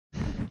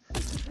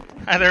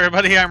Hi there,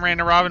 everybody. I'm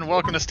Randy Robin.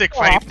 Welcome to Stick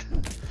Fight.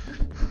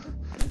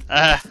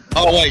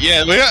 Oh wait,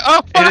 yeah.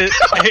 Oh, it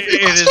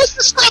is. Supposed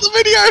to start the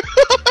video.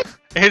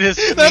 It is.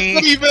 That's me.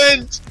 what he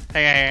meant.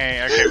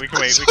 Hey. Okay, we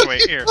can wait. We can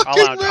wait. Here,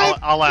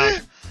 I'll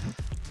lounge.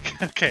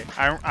 Okay,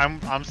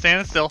 I'm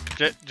standing still.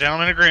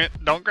 Gentlemen agreement.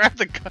 Don't grab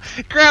the gun.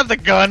 Grab the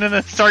gun and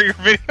then start your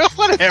video.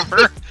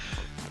 Whatever.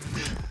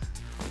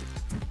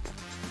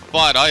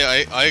 Fine,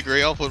 I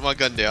agree. I'll put my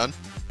gun down.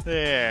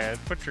 Yeah,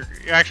 put your.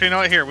 Actually, you know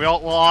what? Here, we'll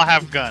all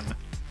have gun.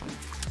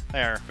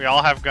 There, we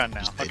all have gun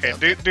now. Okay,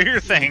 do your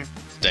thing.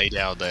 Stay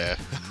down there.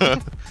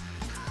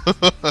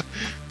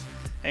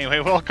 Anyway,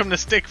 welcome to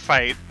Stick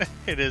Fight.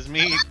 It is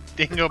me,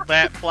 Dingo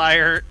Bat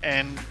Flyer,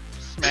 and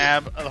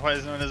Smabb,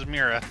 otherwise known as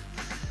Mira.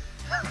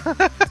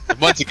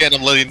 Once again,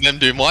 I'm letting them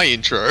do my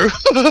intro.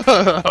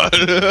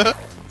 Oh,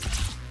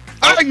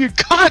 you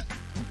cut!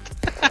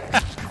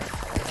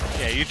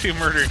 Yeah, you two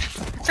murdered. Is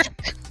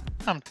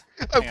that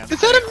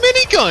a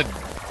minigun?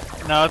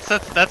 No,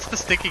 that's the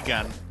sticky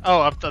gun.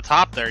 Oh, up the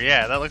top there.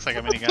 Yeah, that looks like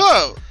a minigun.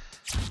 Whoa!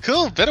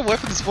 Cool, better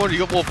weapons spawn. You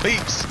got more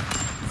peeps.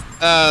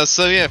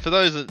 So yeah, for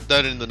those that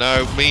don't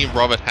know, me and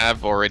Robert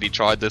have already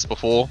tried this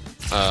before.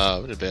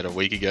 About a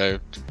week ago,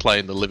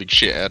 playing the living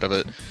shit out of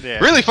it. Yeah.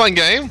 Really fun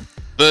game,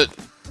 but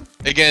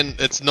again,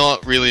 it's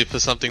not really for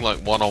something like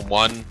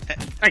one-on-one.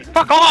 Hey,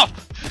 fuck off!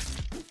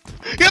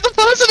 You're the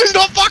person who's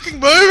not fucking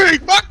moving!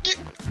 Fuck you!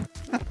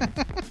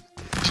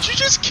 Did you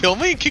just kill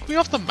me and kick me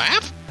off the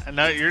map?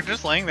 No, you're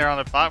just laying there on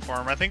the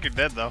platform. I think you're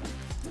dead though.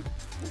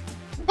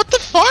 What the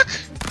fuck?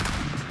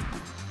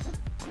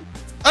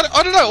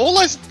 I don't know.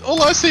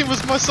 All I seen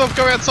was myself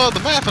go outside the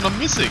map, and I'm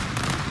missing.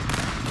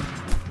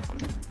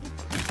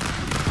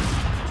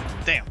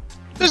 Damn.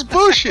 This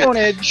bullshit. On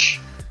edge.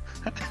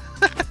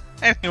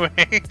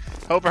 Anyway,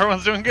 hope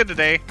everyone's doing good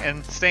today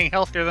and staying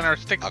healthier than our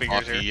stick figures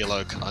Off here. you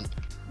yellow cunt.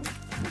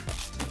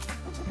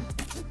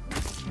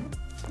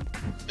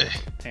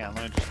 Hang on,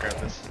 let me just grab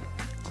this.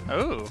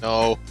 Oh.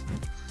 No.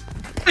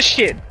 Oh,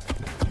 shit.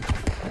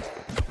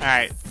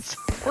 Alright.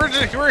 We're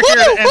here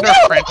to end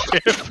our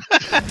friendship.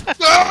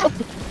 No!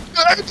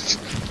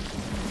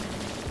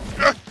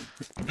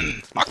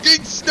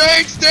 Fucking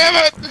snakes, damn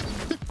it!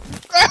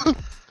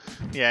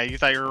 Yeah, you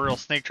thought you were a real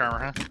snake charmer,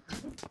 huh?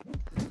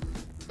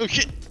 Oh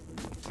shit!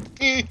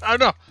 Oh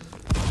no!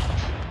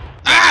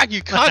 Ah,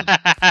 you cunt!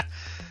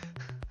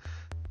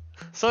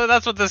 So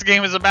that's what this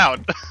game is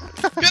about.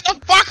 Get the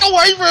fuck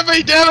away from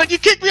me, damn it! You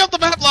kicked me off the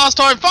map last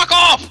time. Fuck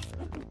off!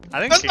 I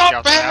think That's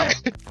not fair.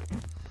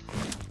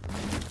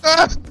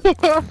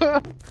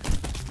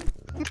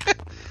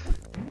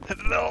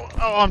 No.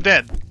 Oh, I'm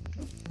dead.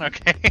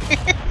 Okay.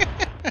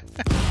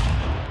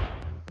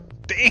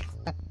 Damn.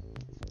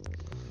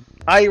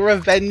 I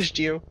revenged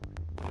you.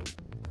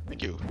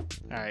 Thank you.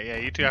 Alright, yeah,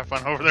 you two have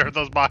fun over there with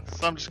those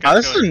boxes. I'm just Oh, gonna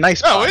this is a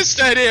nice Oh, box. we're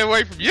staying here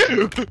away from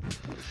you.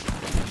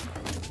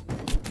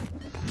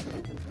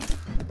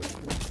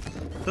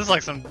 This is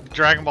like some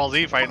Dragon Ball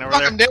Z fighting over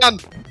Fuck there. him down.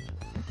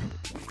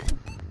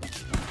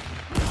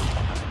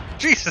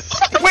 Jesus!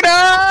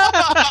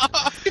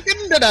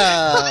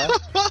 Da-da!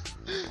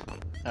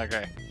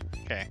 Okay.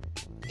 Okay.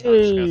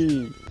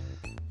 Hey.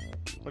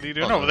 What are you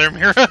doing Uh-oh. over there,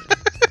 Mira?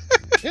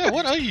 Yeah,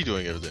 what are you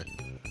doing over there?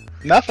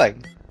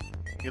 Nothing.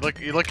 You're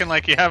looking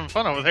like you're having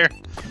fun over there.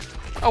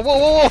 Oh,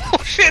 whoa,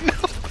 shit, no!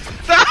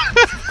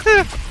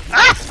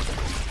 Ah!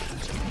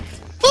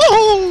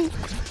 Oh!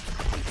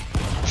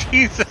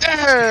 Jesus.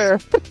 There.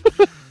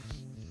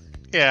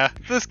 Yeah,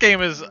 this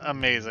game is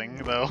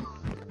amazing, though.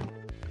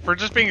 For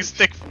just being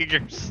stick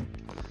figures.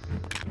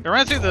 It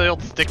reminds me of the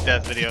old stick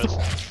death videos.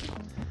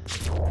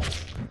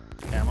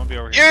 Yeah, I'm gonna be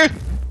over here.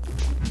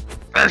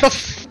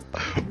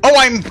 Oh,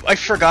 I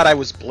forgot I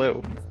was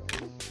blue.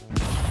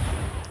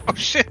 Oh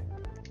shit!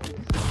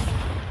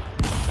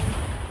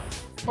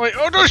 Wait,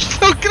 oh no, she's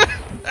still gonna.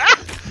 Ah!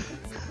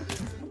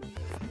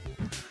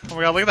 Oh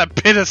my god, look at that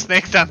pit of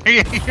snakes down there.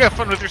 You have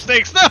fun with your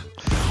snakes, no!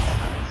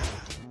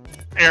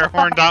 Air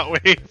horn dot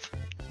wave.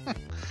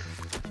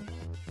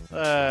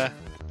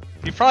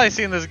 You've probably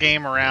seen this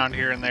game around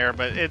here and there,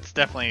 but it's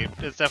definitely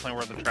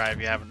worth a try if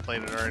you haven't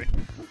played it already.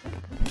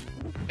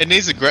 It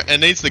needs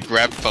the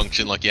grab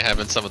function like you have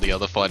in some of the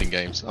other fighting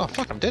games. Oh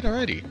fuck, I'm dead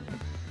already.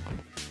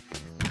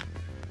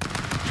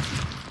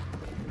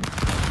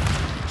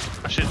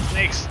 Oh shit,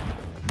 snakes!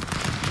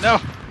 No!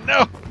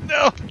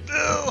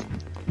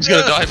 He's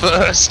gonna die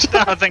first.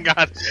 Oh, thank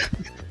God.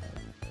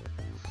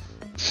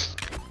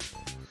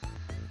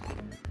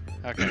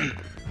 Okay.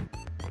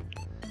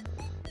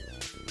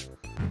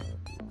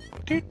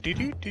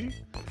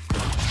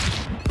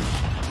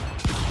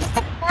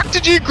 Fuck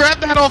did you grab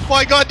that off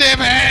my goddamn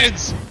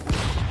hands?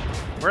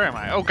 Where am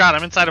I? Oh god,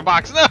 I'm inside a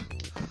box. No!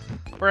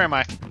 Where am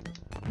I?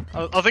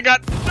 Oh thank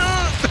God!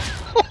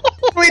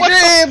 We What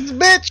the- did,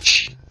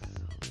 bitch!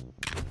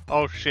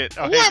 Oh shit.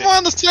 Oh, Why am I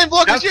on the same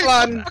block as Have you?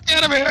 fun. Fuck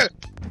out of here!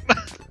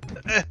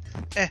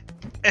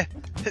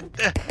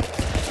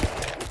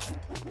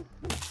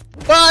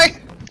 Bye!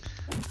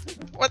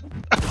 What?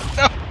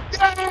 No!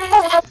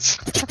 Yes!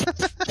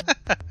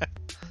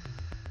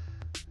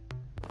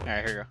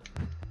 Alright, here we go.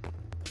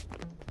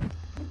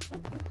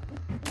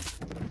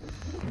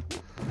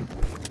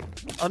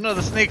 Oh no,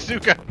 the snake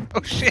Zuka.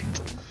 Oh shit.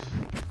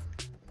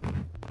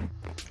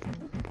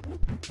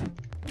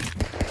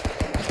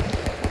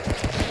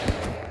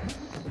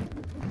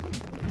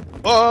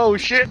 Oh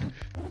shit!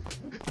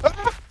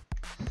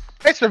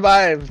 I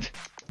survived.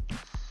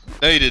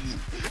 No, you didn't.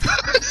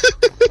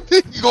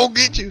 He gonna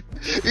get you.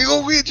 He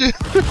gonna get you.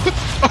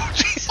 Oh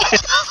Jesus.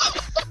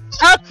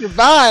 I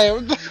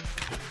survived.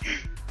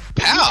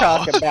 Pow. You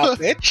talk about,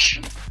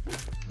 bitch.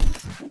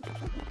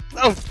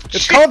 Oh,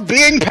 It's called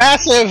being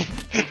passive.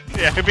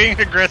 yeah, being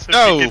aggressive.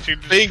 No, gets you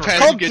being destroyed. passive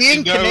called gets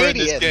being you nowhere in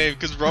this Canadian. game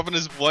because Robin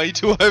is way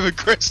too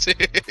over-aggressive.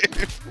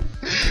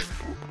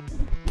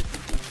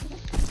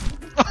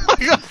 Oh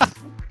my god.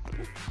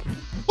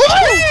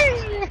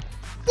 Woo!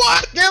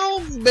 What?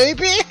 Skittles,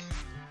 baby.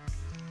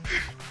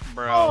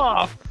 Bro.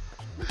 Oh.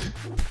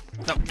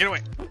 No, get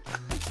away.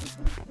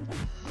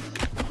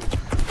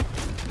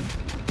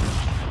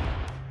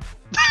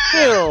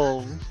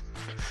 Skittles.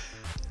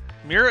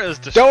 Mira is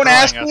destroying Don't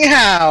ask us. me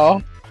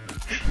how.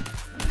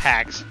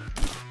 Hacks.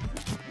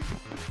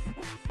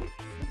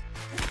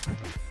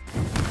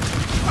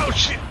 Oh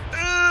shit.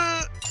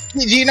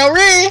 Gino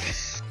Ree.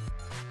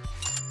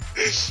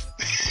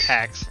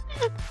 Hacks.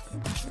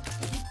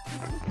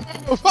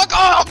 Oh, fuck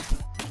off!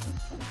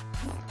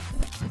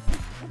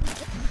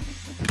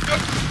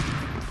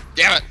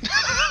 Damn it!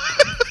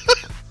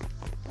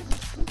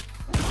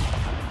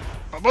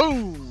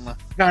 Boom.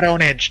 Got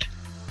ownaged.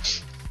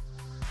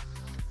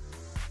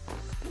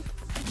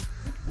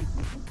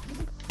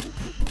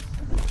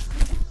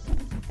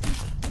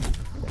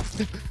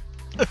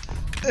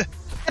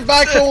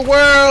 Goodbye, cool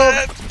world.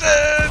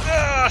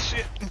 Oh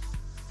shit.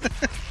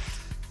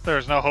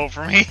 There's no hope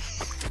for me.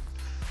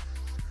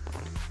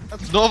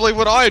 That's normally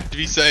what I'd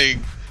be saying.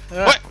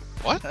 What?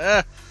 What?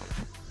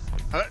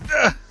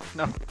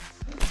 No.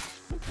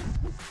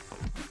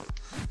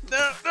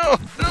 No.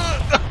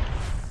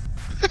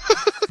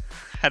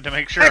 Had to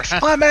make sure.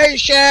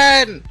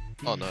 Exclamation!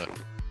 Oh no.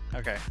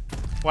 Okay.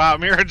 Wow,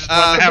 Mira just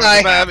wasn't having bye.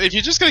 the map. If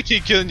you're just gonna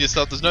keep killing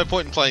yourself, there's no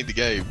point in playing the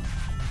game.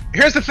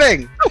 Here's the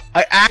thing.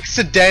 I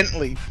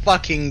accidentally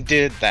fucking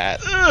did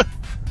that.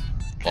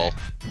 Well,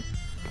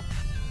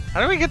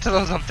 How do we get to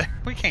those up there?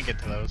 We can't get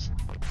to those.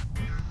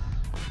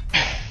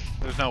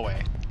 There's no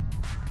way.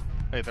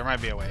 Wait, there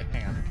might be a way.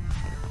 Hang on.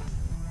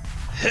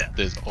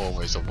 there's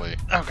always a way.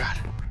 Oh god.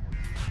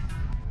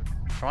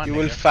 Come on, You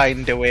will Ninja.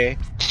 find a way.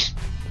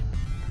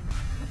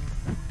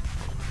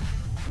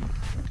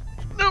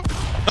 No.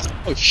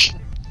 Oh shit.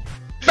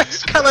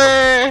 Best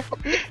color!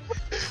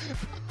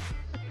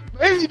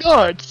 Maybe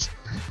not.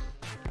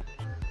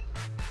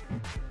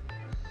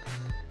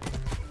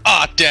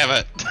 Ah, damn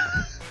it!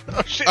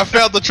 Oh shit. I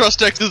found the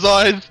trust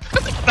exercise.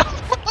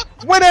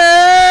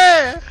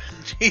 Winner!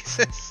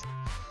 Jesus.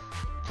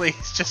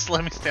 Please, just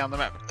let me stay on the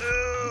map.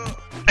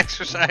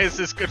 Exercise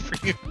is good for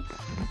you.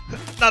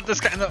 Not this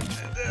kind of.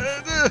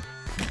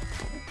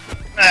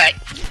 Alright.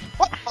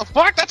 What the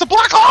fuck? That's a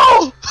black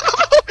hole!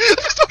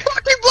 That's a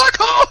fucking black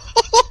hole!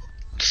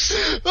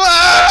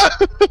 Ah!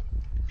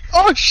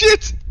 Oh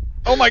shit!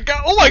 Oh my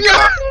god! Oh my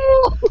god!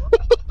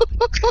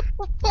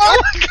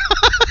 Oh my god!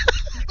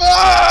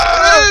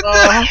 Ah!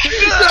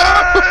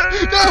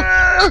 No!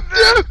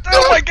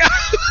 Oh my god!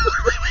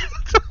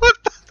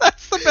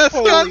 That's the best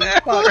Holy gun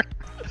ever! fuck.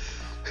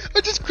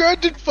 I just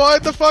grabbed and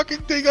fired the fucking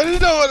thing. I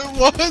didn't know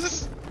what it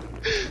was.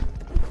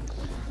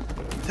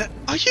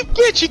 Oh, you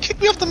bitch! You kicked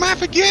me off the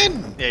map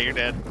again! Yeah, you're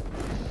dead.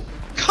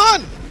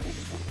 Cunt!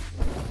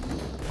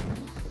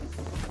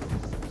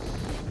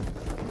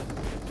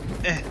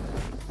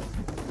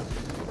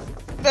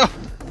 No!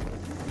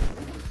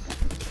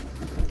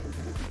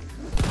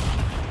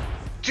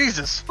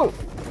 Jesus! Oh.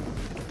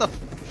 What the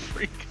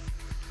freak?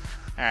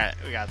 Alright,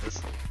 we got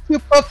this.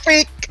 Super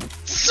freak!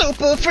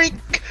 Super freak!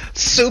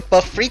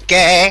 Super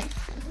freaky!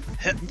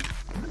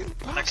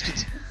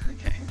 Bastards!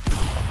 Okay.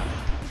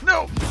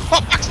 No!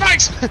 Oh, Max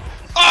Max!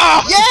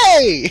 Oh!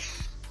 Yay!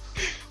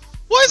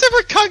 Why is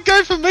every cunt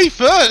going for me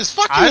first?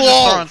 Fuck I you was just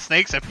all! throwing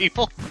snakes at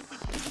people.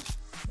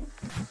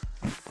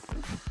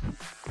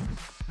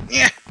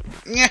 Yeah!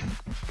 Yeah!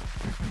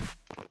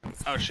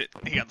 Oh shit,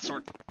 he got the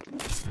sword.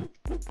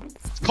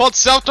 It's called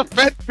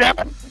self-defense, damn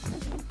it!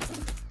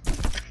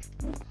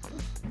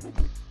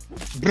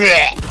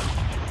 Bleh!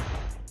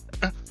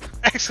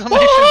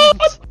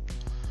 Exclamations!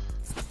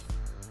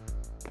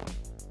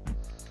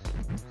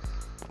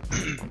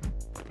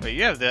 But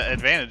you have the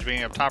advantage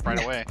being up top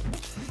right away.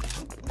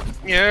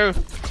 You.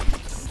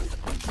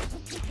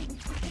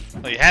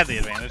 Well, you had the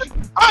advantage.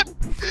 Ah!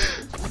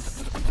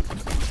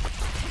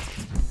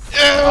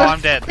 Oh,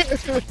 I'm dead.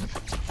 Nice.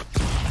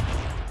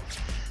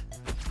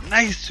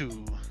 Makes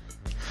you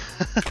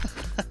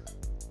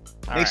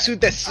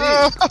Alright. the sea.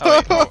 Oh,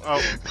 wait,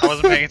 oh, I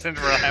wasn't paying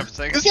attention for a half a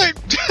second. This ain't.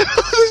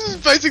 This is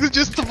basically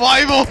just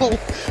survival.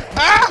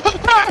 Ah!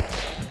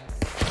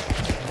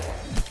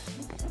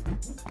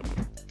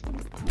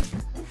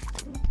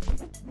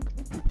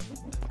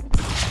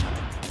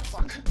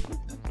 Fuck.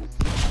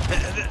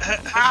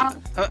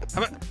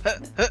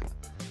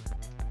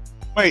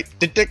 Wait,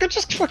 did Dicker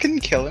just fucking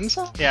kill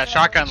himself? Yeah,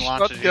 shotgun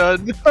launches you.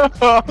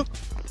 Shotgun.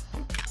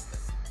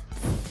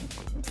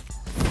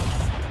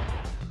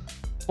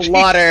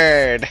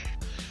 Slaughtered.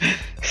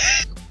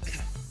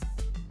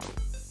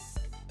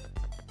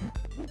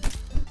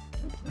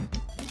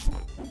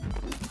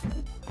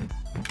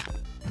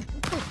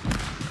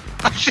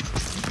 Oh shit!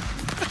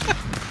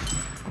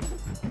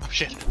 Oh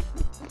shit!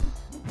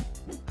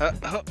 Yeah!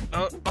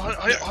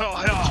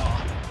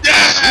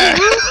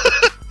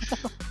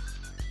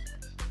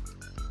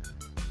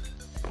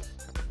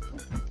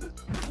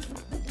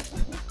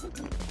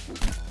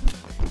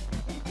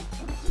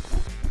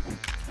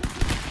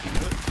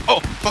 Oh,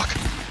 fuck.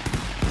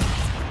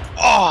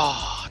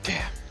 Oh,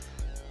 damn.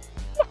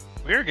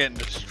 We're getting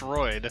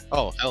destroyed.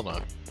 Oh, hell no.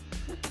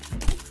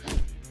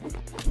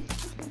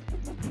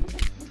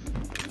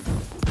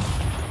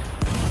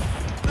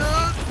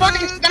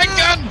 Fucking static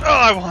gun! Oh,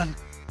 I won!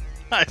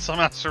 I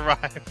somehow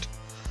survived.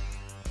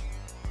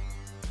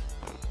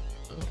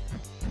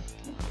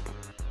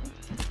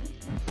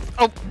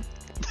 Oh!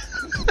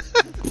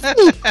 Son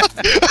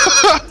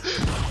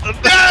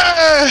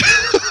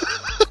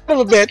of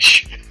a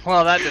bitch.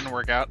 Well, that didn't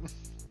work out.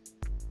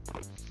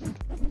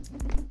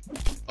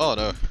 Oh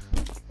no.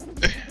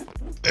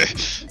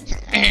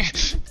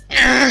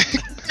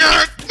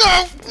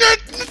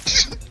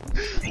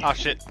 Oh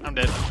shit, I'm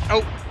dead.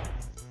 Oh!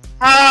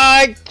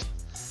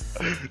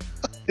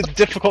 It's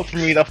difficult for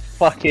me to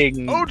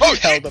fucking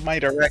tell the my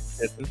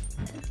direction.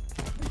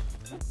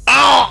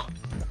 Oh!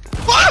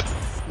 What?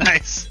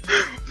 Nice!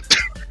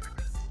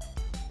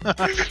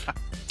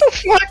 The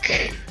fuck?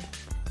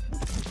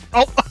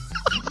 Oh!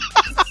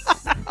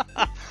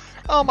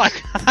 Oh my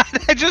god,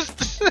 I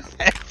just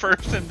head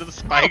first into the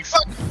spikes.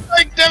 Oh,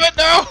 damn it,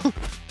 no!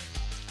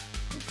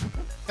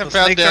 I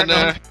found down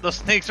there. Those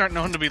snakes aren't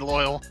known to be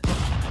loyal.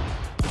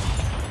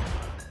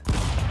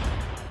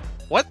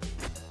 What?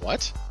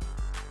 What?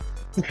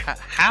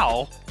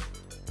 How?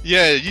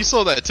 Yeah, you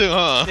saw that too,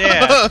 huh?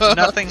 Yeah,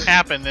 nothing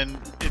happened and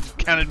it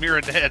counted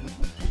Mira dead.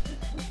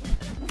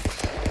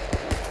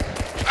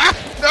 Ah,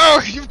 no,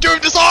 you've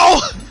doomed us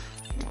all!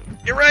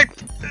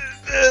 Erect!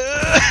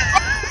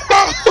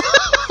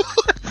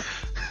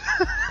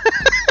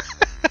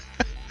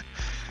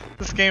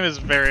 This game is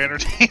very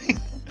entertaining.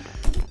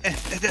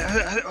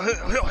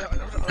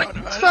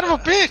 Son of a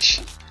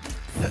bitch!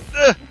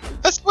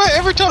 I swear,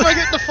 every time I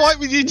get in a fight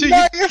with you two,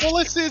 all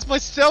I see is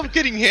myself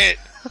getting hit.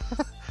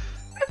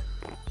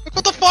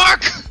 What the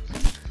fuck?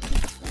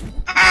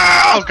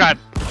 Oh god.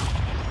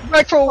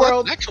 Retro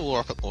world. Actual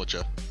rocket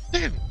launcher.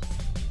 Damn.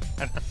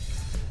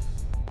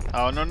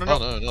 Oh no no Oh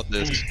no. no, not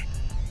this.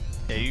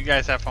 Yeah, you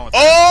guys have fun with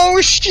that. Oh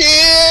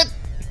shit!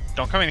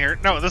 Don't come in here.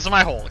 No, this is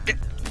my hole. Get.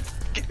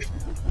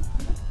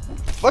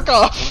 Fuck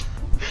off.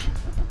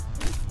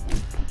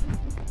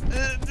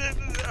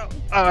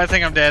 Oh, I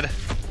think I'm dead.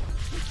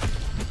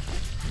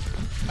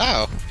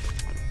 Ow.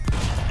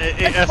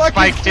 A I spike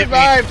fucking hit me.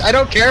 survived. I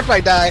don't care if I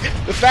die.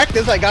 The fact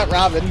is I got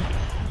Robin.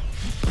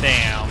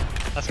 Damn.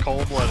 That's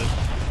cold-blooded.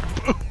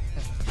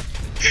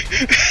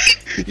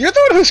 You're the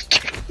one who's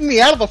kicking me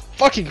out of the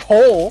fucking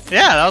hole.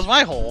 Yeah, that was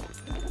my hole.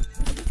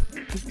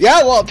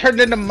 Yeah, well, it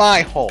turned into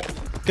my hole.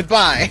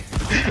 Goodbye.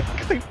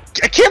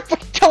 I can't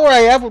fucking tell where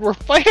I am when we're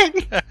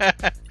fighting.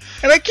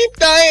 And I keep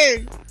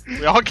dying.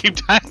 We all keep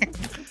dying.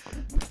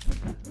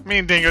 Me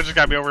and Dingo just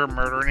gotta be over here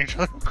murdering each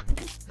other.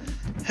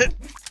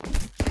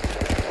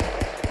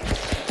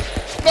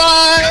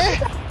 Bye!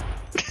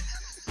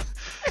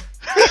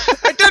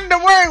 I didn't know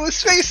where I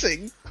was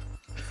facing.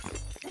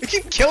 I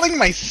keep killing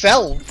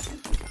myself.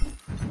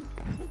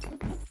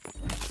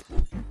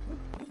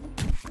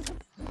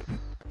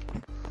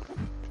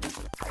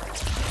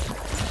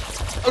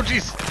 Oh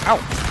jeez! Ow!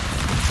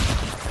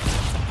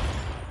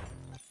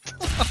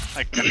 Oh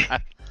my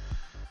god.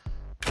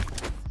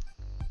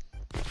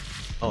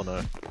 Oh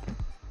no.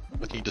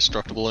 Fucking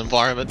destructible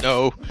environment,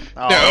 no.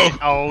 Oh, No!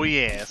 Oh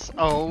yes.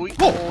 Oh,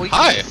 Oh,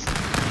 hi. yes.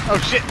 Oh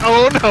shit.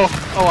 Oh no.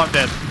 Oh, I'm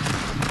dead.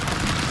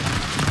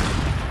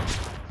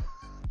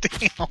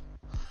 Damn.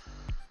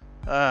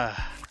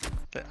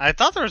 I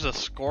thought there was a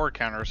score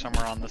counter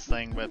somewhere on this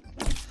thing, but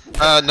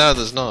No,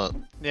 there's not.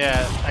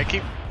 yeah, I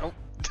keep. Oh.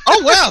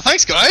 Oh wow,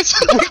 thanks guys!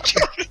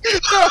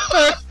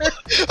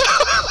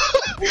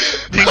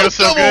 Dingo's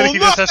so good, he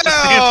just has to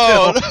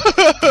stand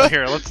still. Oh,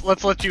 here,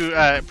 let's let you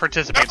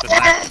participate this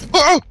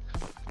time.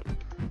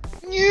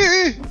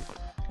 Yeah.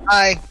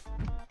 Bye.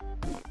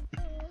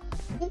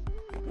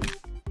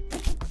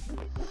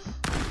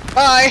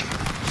 Bye!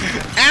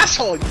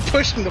 Asshole, you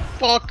pushed me the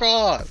fuck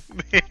off!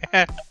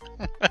 Yeah.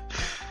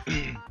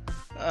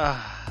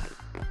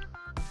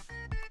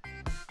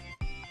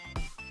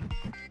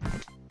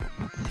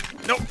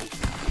 Nope.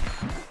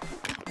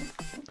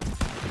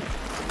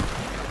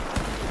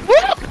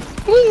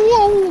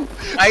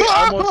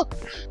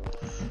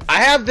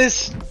 I have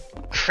this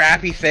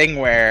crappy thing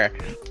where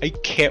I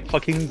can't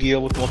fucking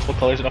deal with multiple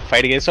colors in a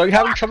fighting game, so I'm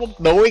having trouble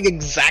knowing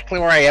exactly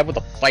where I am when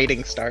the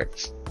fighting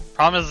starts.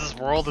 Problem is this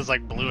world is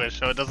like bluish,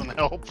 so it doesn't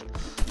help.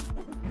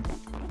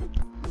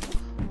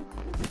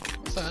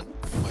 What's that?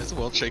 Why is the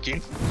world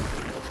shaking?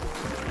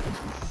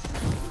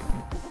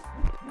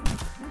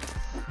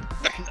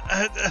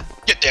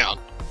 Get down!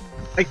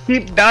 I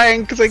keep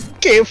dying because I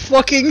can't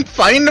fucking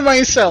find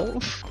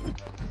myself.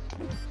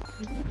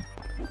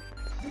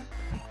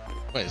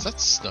 Wait, is that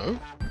snow?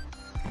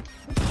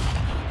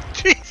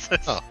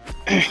 Jesus. Oh.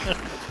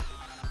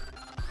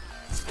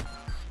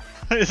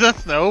 Is that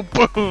snow?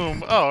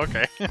 Boom! Oh,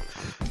 okay.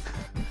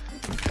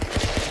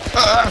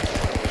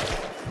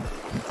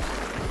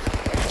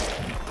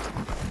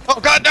 Oh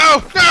god,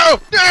 no! No!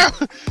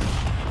 No!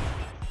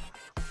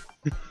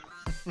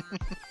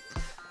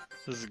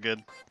 This is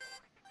good.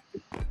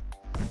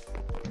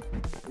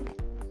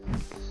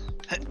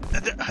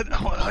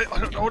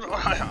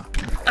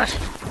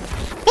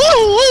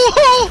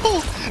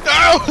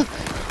 No!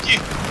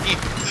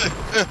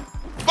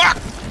 Fuck!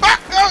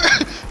 Fuck! No!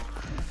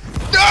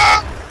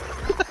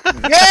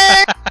 No!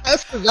 Yeah! I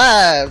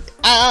survived!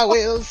 I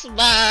will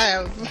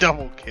survive!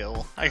 Double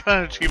kill. I got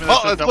an achievement that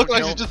Oh, says it double looked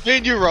like kill. it's just me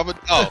and you, Robert.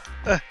 Oh.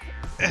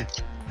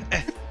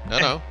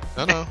 No.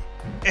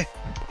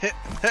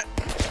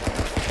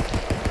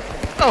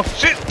 Oh,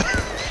 shit!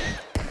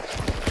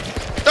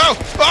 No!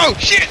 Oh,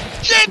 shit!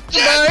 Shit!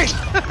 Shit!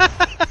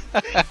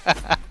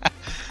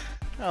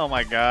 Oh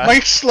my god. My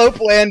slope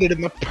landed in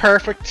the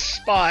perfect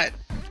spot.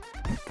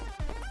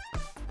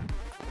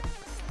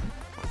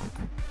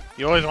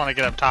 You always want to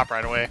get up top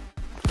right away.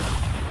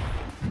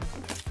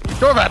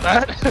 Sure about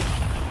that.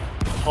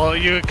 Well,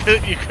 you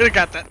could have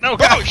got that. No,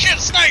 God. Oh, shit,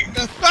 snake!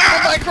 The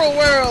Ah! micro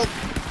world!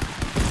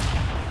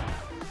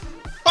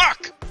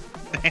 Fuck!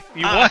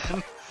 You won.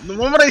 The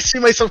moment I see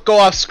myself go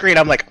off screen,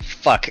 I'm like,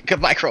 fuck, good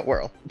micro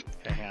world.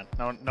 Okay, hang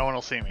on. No one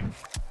will see me.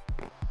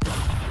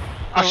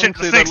 Oh, Oh shit,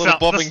 the see that snake's little out.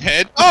 bobbing The-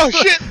 head. Oh,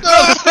 shit! No!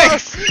 Oh, the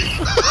snakes!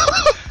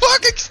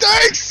 Fucking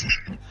snakes!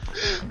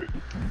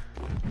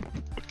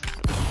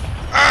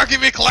 Ah, give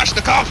me a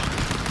Kalashnikov!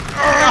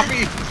 Off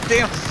me,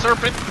 damn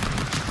serpent!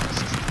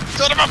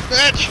 Son of a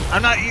bitch!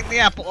 I'm not eating the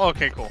apple.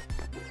 Okay, cool.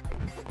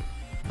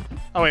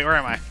 Oh wait, where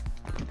am I?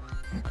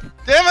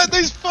 Damn it,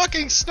 these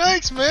fucking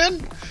snakes, man!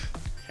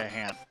 Okay,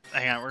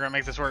 hang on. We're gonna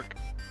make this work.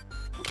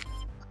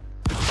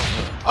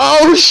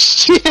 Oh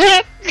shit!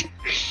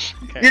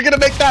 Okay. You're gonna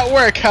make that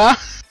work, huh?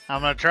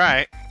 I'm gonna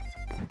try.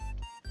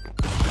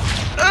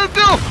 Oh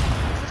no!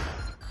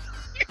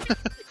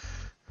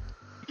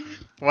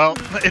 Well,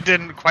 it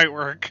didn't quite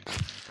work.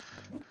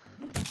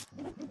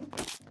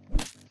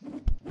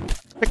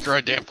 Pick your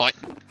own damn fight.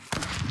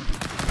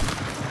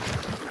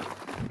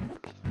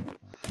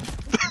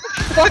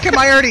 Fuck, am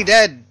I already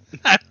dead?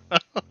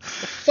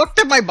 Fuck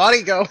did my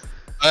body go?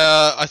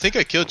 I think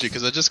I killed you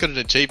because I just got an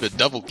achievement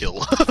double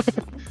kill.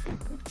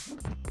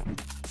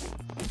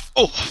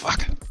 Oh,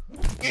 fuck.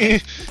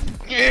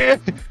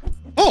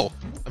 Oh,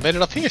 I made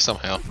it up here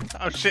somehow.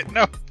 Oh shit,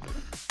 no!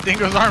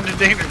 Dingo's armed and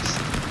dangerous.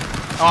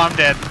 Oh, I'm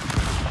dead.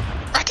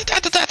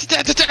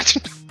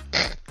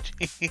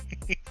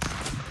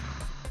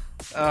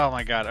 Oh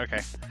my god,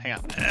 okay. Hang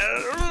on.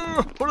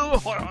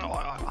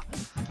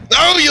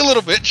 No, you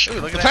little bitch! Ooh,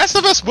 look at The that.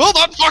 pacifist will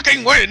not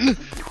fucking win!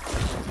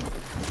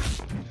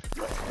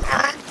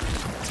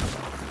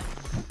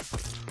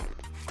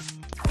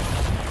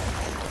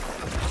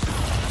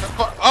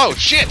 Oh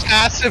shit!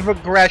 Passive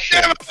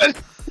aggression. Damn it!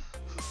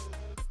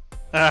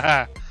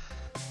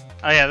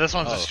 Oh yeah, this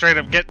one's Oh. a straight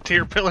up get to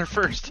your pillar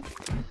first.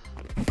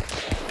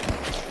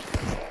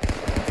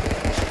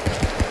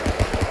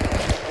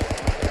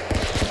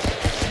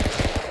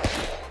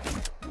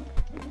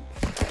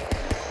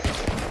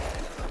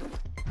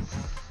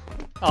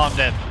 Oh, I'm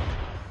dead.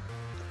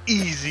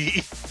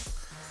 Easy.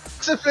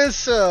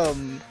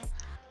 Pacifism.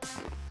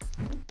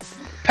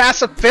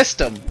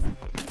 Pacifistum.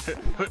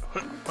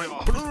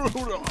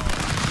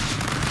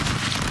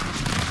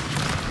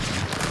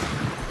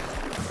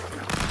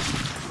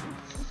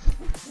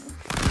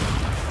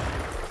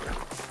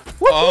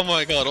 Oh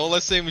my god, all I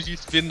seen was you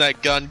spin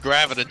that gun,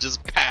 grab it, and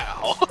just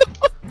pow!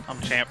 I'm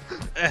champ.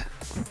 Eh.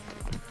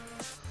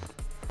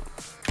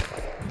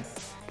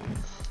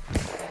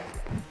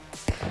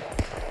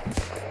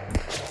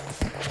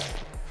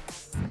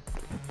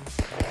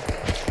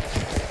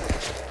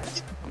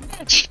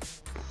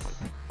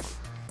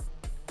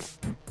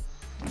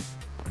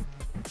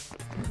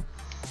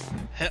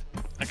 Heh.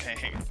 Okay,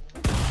 hang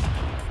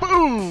on.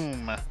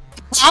 Boom!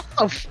 What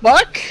the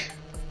fuck?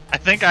 I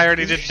think I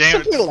already did Did you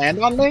damage. simply land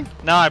on me?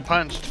 No, I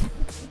punched.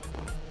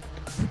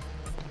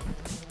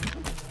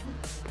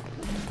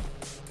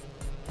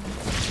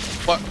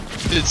 What?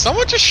 Did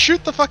someone just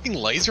shoot the fucking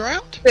laser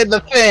out? Did the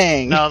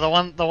thing. No, the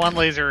one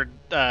laser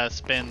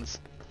spins.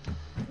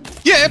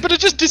 Yeah, but it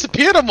just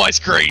disappeared on my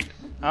screen!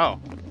 Oh,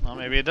 well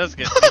maybe it does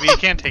get. Maybe you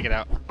can take it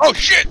out. Oh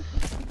shit!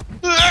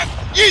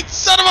 You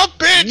son of a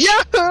bitch!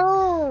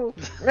 Yahoo!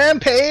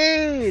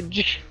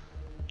 Rampage!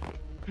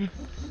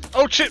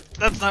 Oh shit!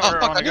 That's not Oh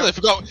where fuck, I I want to nearly go.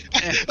 forgot.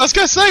 Eh. I was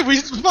gonna say,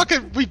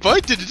 we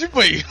both did it, didn't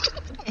we?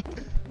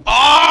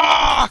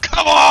 Ah,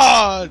 come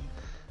on!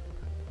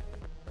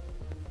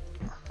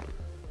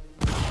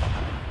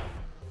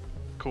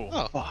 Cool.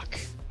 Oh, Fuck.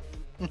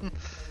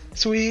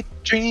 Sweet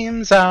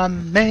dreams are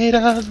made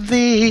of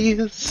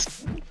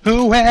these.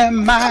 Who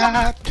am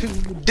I to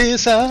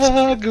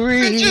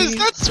disagree? Bitches,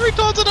 that's 3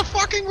 times in a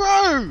fucking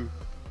row!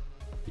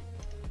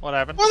 What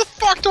happened? Why the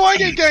fuck do I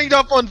get ganged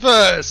up on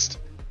first?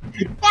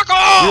 Fuck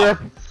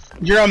off!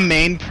 You're a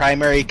main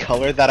primary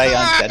color that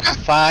I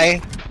identify.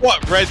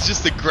 What, red's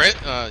just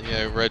aggressive?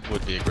 Yeah, red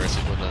would be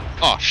aggressive, wouldn't it?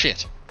 Oh,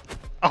 shit.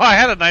 Oh, I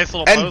had a nice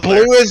little And pose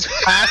blue there. is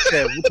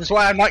passive, which is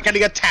why I'm not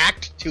getting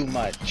attacked too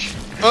much.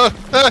 No!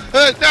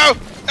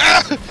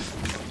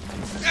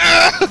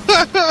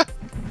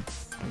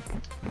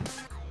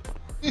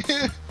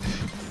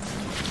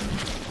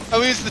 I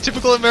mean, it's the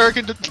typical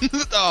American.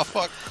 Oh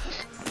fuck!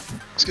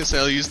 I was gonna say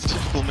I'll use the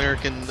typical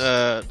American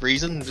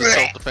reason, just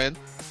self-defend.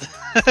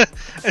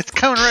 It's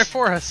coming right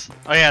for us.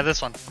 Oh yeah,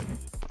 this one.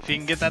 If you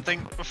can get that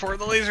thing before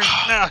the laser.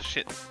 Ah,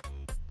 shit.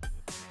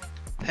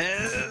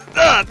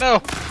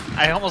 No!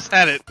 I almost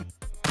had it.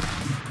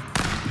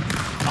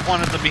 I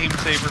wanted the beam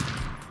saber.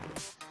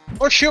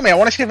 Oh shoot me, I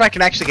want to see if I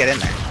can actually get in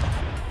there.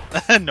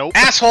 Nope.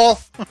 Asshole!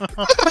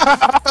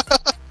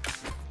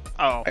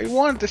 Oh. I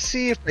wanted to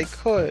see if I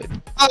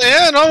could. Oh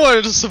yeah, and I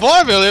wanted to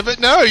survive earlier, but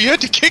no, you had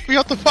to kick me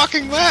off the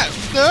fucking map.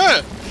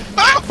 No!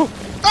 Oh!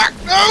 Fuck,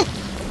 no!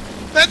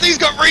 That thing's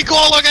got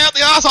recoil, look out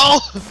the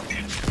asshole!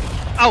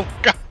 Oh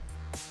god.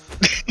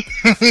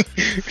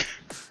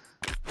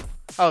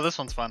 Oh, this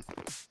one's fun.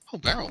 Oh,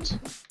 barrels.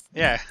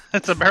 Yeah,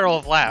 it's a barrel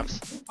of laughs.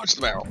 Punch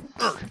the barrel.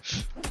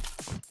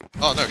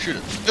 Oh no, shoot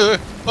it.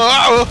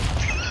 Oh!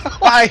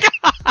 Why?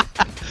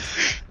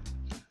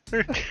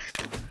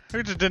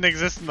 Who just didn't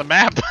exist in the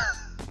map?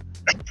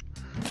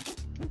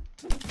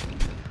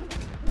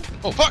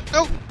 Oh fuck,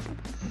 no!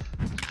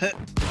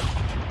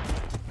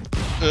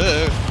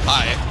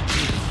 Hi.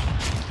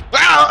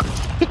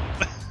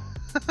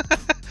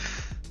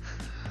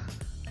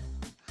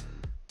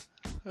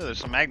 Oh, there's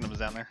some magnums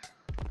down there.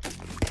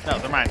 No,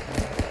 they're mine.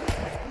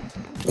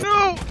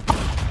 No!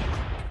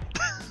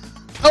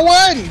 I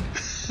won!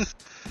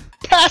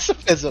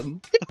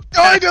 Pacifism!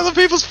 Going to other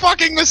people's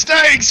fucking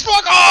mistakes!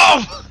 Fuck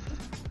off!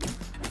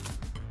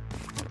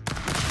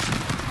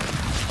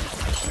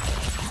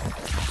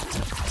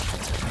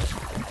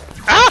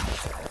 Ah!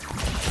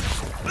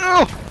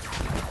 No!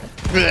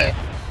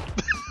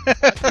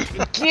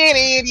 Get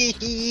in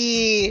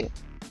here!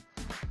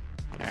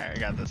 Alright, I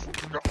got this.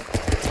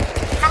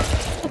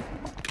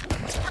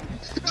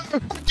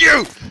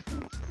 You!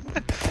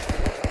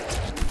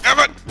 Damn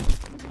it!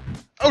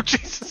 Oh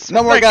Jesus!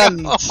 No more My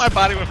God. guns. Oh, my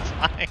body went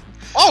flying.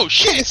 Oh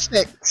shit!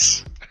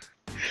 Sticks!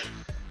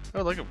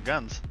 Oh, look at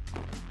guns.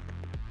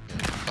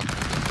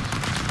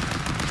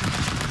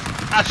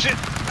 Ah shit!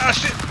 Ah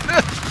shit!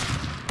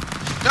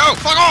 No!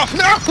 Fuck off!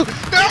 No!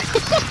 No!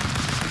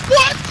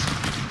 What?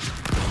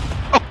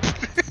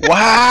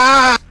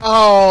 Wow!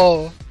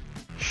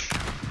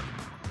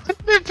 I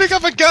didn't pick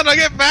up a gun, I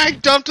get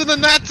mag dumped and then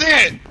that's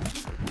it!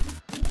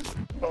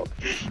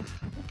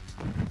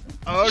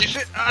 Oh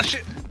shit! Ah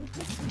shit!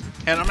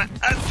 And I'm gonna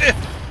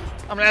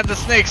add the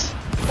snakes.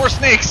 4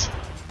 snakes.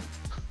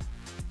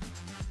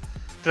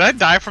 Did I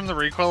die from the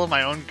recoil of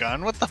my own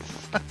gun? What the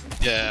fuck?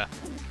 Yeah.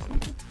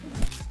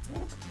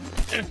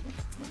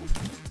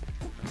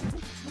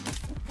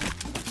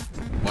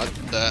 What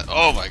the?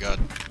 Oh my god.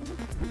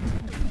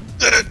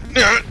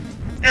 No!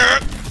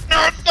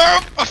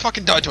 I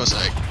fucking died to a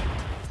snake.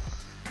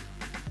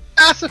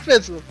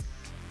 Pacifism!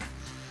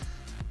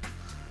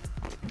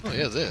 Oh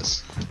yeah,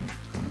 this.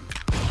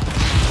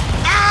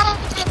 Ah!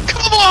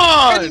 Come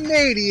on!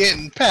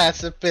 Canadian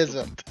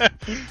pacifism! I'm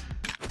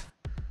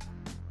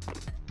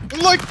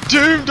like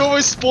doomed to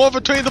always spawn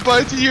between the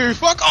both of you.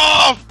 Fuck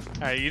off!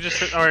 Alright, you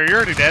just. Oh, you're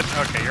already dead?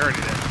 Okay, you're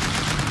already dead.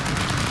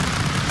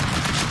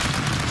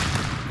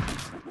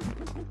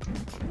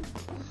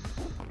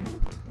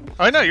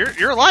 Oh no,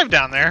 you're alive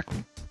down there.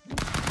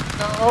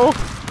 No!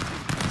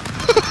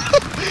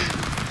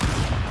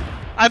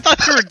 I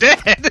thought you were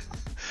dead.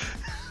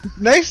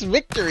 Nice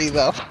victory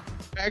though.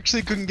 I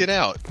actually couldn't get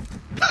out.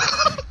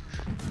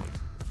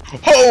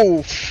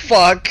 Oh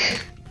fuck!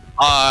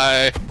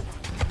 I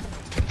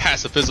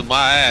pacifism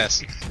my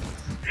ass.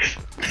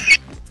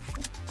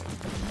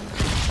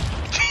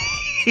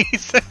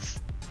 Jesus.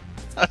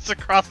 That's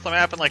across the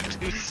map in like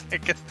 2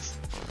 seconds.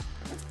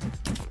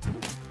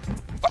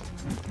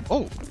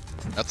 Oh,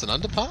 that's an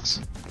underpass?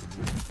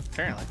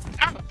 Apparently.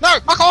 No,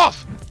 fuck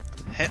off!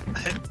 Hit.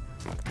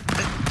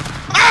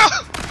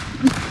 Ah!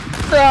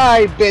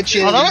 Cry,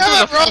 bitches! Oh, that went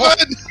through the floor.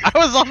 Robin! I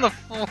was on the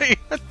floor.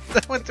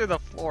 That went through the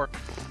floor.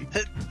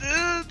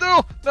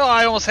 No,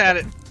 I almost had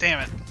it. Damn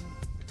it.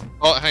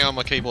 Oh, hang on,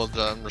 my keyboard's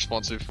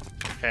unresponsive.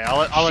 Okay,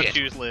 I'll let Shit.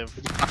 you live.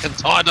 Fucking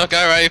tired, look,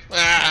 Ray.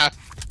 Ah!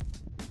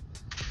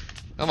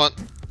 Come on.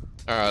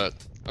 Alright,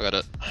 I got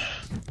it.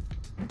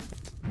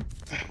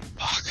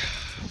 Fuck.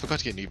 I forgot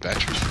to get new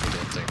batteries for the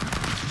damn thing.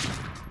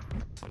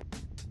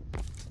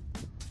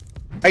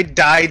 I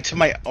died to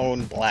my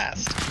own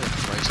blast.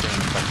 Race down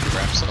and fucking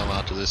wrap some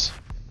after this.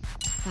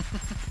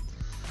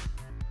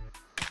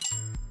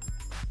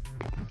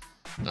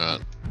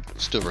 Alright.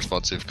 Still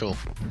responsive, cool.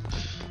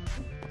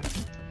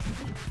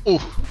 Ooh.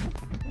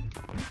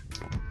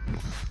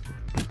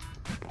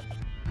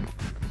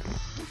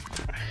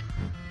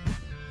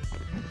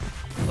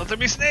 Let there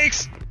be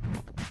snakes!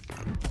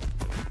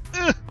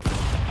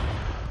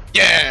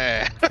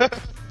 Yeah!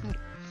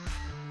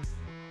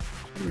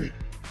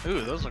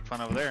 Ooh, those look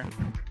fun over there.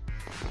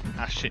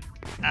 Ah shit.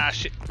 Ah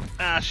shit.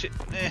 Ah shit.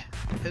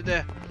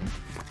 There.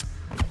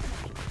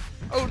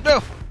 Oh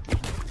no!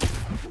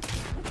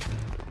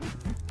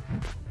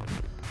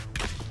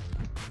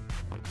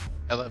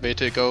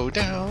 Elevator go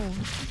down.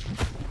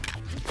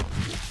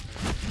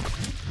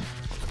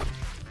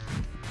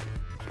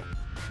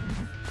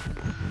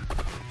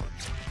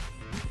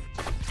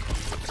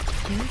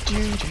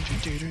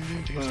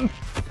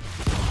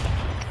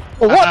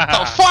 What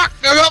the fuck?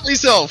 I got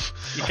myself!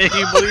 Yeah,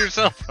 you blew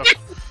yourself up.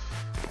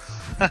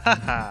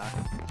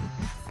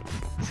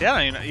 See, I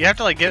don't even know. You have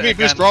to like get Give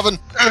me a boost, Robin.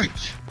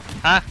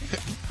 Huh?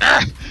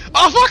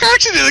 Oh fuck, I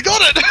actually nearly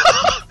got it!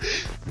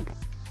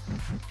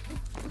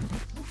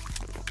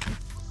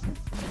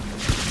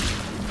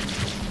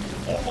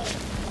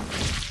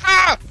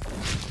 Ah!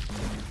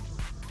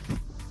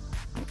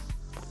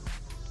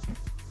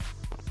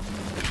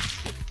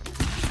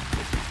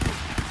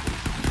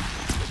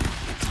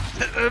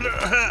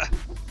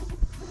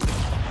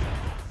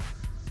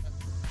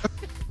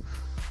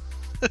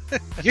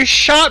 You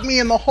shot me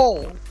in the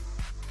hole.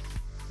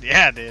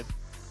 Yeah, I did.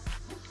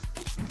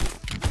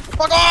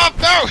 Fuck off!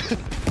 No!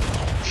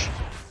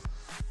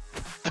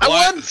 I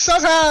won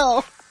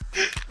somehow.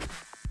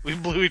 We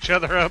blew each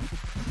other up.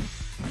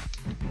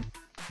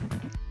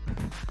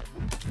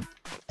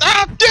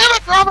 Ah, damn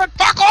it, Robin!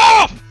 Fuck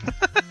off!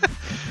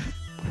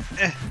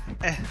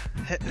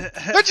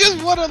 I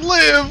just want to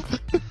live!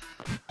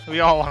 We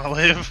all want to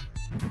live.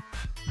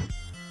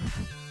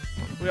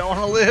 We all want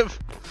to live.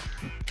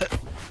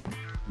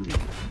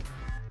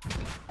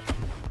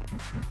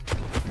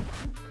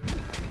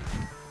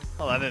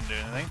 Oh, that didn't do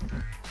anything.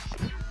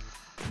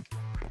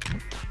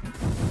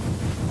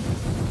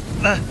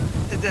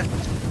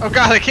 Oh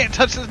god, I can't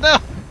touch this now!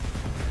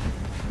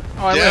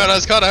 Oh, I Yeah, lived. and I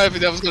was kind of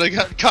hoping that was going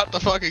to cut the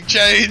fucking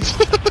chains.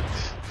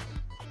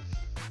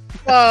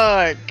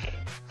 Fuck.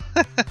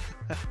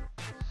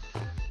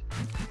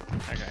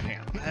 Okay, hang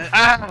on.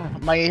 Ah,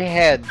 my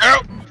head.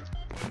 Ow!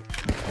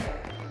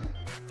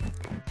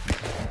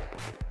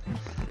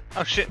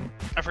 Oh shit,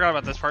 I forgot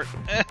about this part.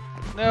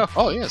 No.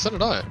 Oh yeah, so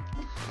did I.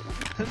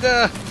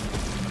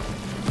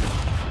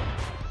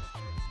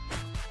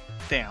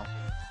 Damn.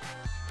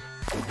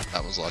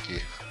 That was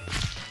lucky.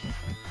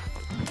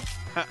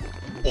 Ha.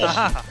 Oh.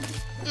 Aha.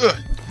 Ugh.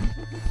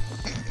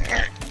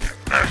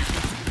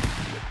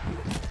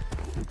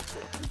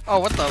 Oh,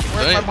 what the?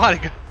 Where'd my Damn. body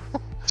go?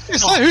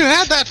 It's like, who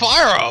had that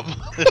firearm?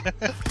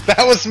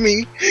 That was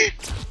me.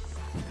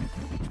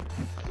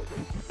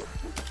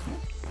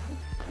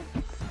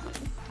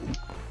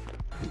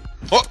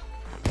 Oh,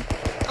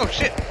 Oh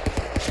shit.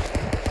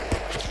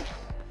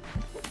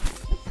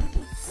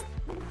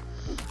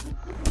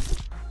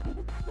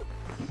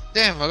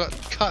 damn, I got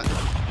cut.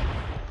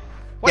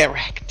 Get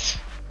wrecked.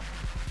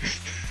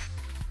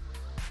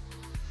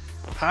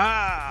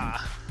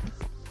 Ha.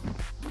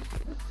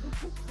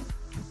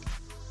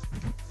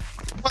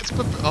 What's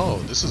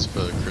oh, this is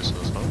for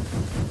Christmas, huh?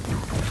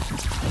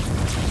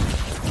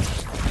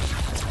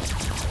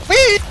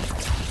 Whee!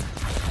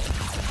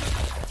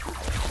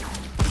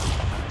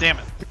 Damn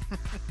it.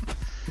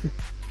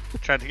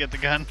 Tried to get the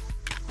gun.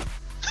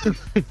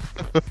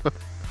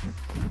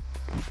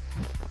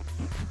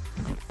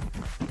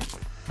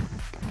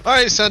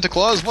 Alright, Santa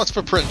Claus, what's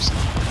for Prince?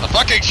 A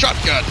fucking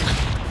shotgun!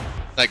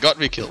 That got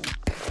me killed.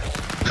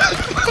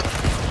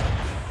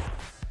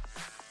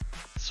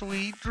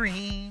 Sweet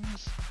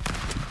dreams.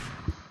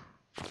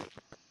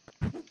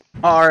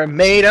 Are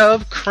made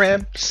of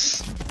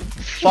crimps.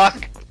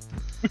 Fuck.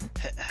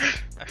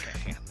 Okay,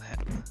 hang on.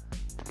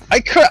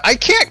 I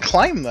can't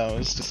climb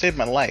those to save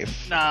my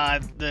life. Nah,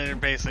 they're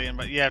basically,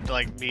 but you have to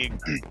like be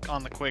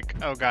on the quick.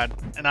 Oh god,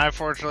 and I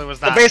fortunately was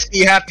So not. basically,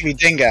 you have to be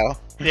Dingo.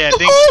 Yeah,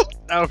 Ding.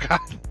 Oh god.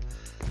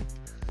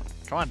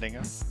 Come on,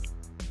 Dingo.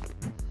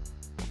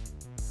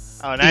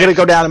 Oh, now You gonna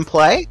go down and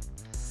play?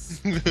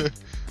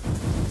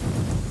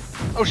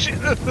 Oh shit!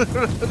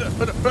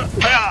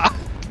 Ah!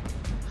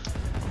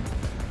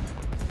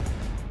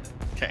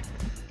 Okay.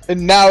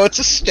 And now it's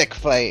a stick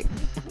fight.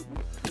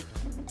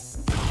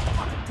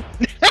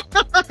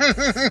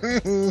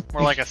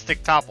 More like a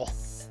stick topple.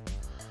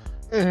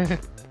 No.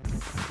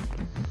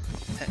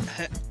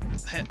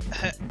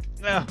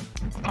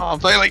 Oh,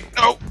 Bailey,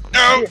 no,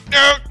 no,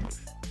 no!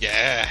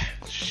 Yeah.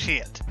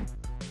 Shit.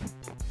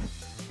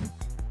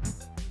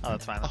 Oh,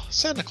 that's fine. Oh,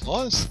 Santa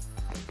Claus.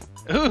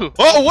 Ooh.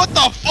 Oh, what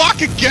the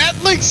fuck? A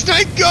Gatling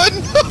snake gun?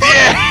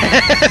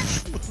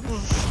 Yes!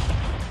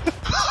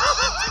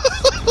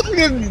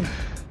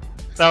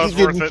 That was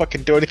He worth didn't it.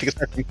 fucking do anything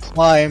except for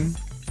climb.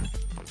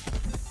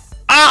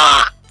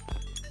 Ah!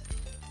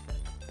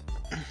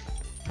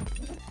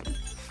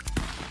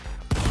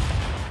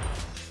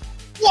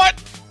 What?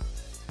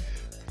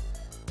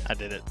 I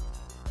did it.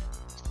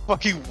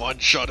 Fucking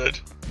one-shotted.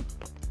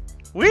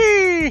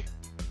 Whee!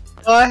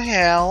 The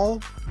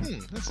hell?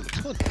 This looks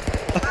fun.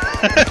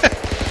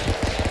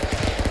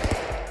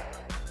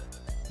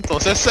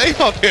 thought they're safe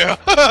up here.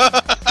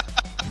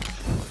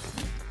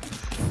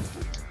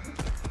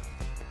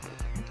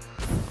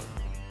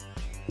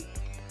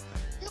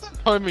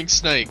 Homing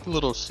snake,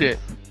 little shit.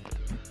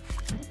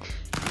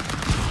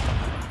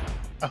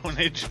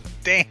 Ownage.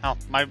 Damn,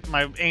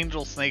 my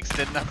angel snakes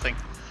did nothing.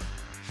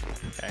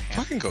 Okay, yeah.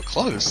 Fucking got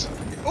close.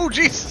 Oh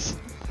Jesus!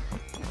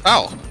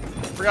 Ow.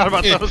 Forgot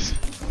about Yeah. those.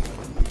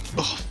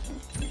 Oh.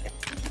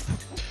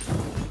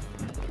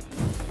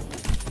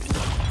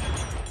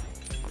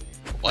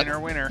 What? Winner,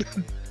 winner.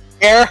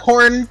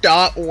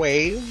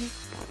 Airhorn.wave.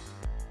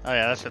 Oh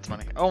yeah, that shit's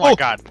money. Oh my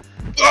god.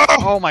 Oh.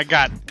 Oh my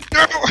god.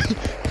 No.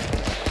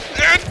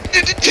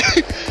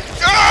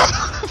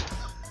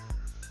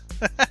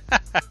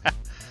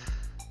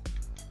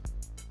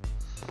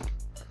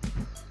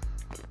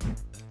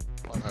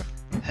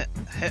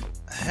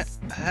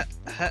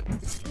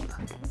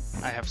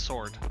 I have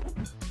sword.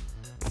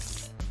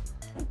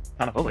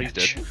 Son of a He's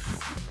bitch. dead.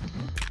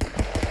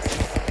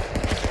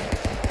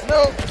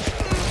 No!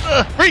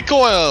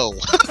 Recoil!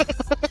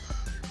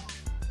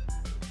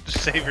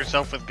 Just save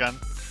yourself with gun.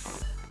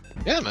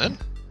 Yeah, man.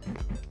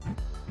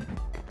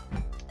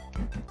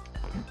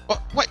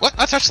 What? Wait, what?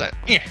 I touched that.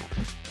 Yeah.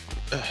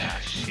 Ah,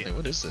 shit. Wait,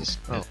 what is this?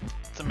 Oh.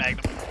 It's a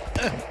magnum.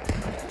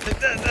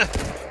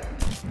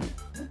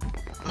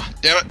 Oh,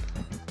 damn it.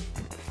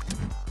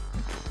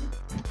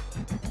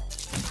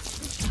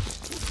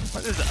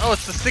 What is it? Oh,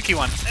 it's the sticky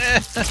one.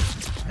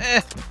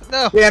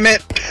 No. Damn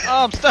it.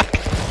 Oh, I'm stuck.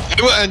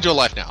 It will end your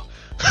life now.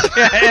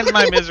 Yeah, and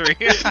my misery.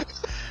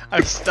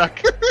 I'm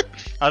stuck.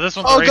 This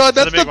one's Oh race god, to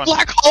that's the big the one.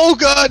 black hole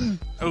gun!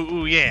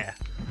 Ooh, yeah.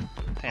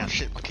 Oh Damn.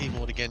 shit, my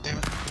keyboard again, damn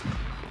it.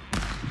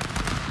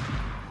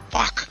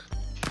 Fuck!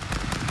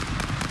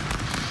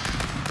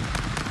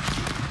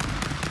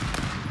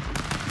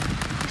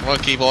 Come on,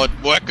 keyboard,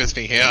 work with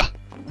me here.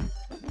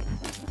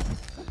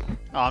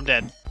 Oh, I'm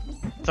dead.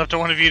 It's up to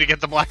one of you to get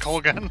the black hole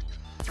gun.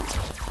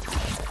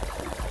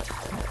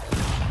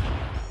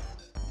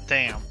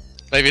 Damn.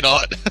 Maybe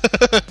not.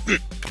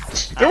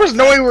 There was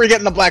no way we were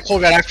getting the black hole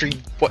gun after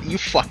what you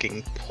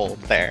fucking pulled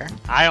there.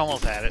 I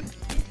almost had it.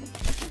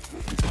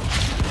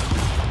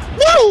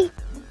 Woo!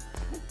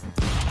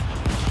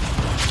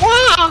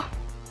 Wow!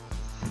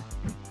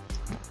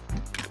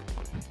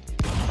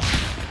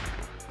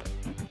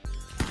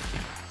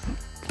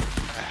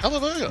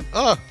 Hallelujah!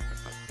 Oh!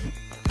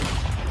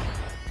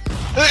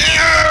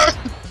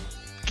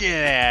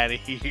 Get out of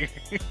here.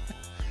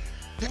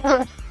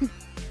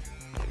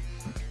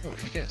 Oh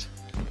shit.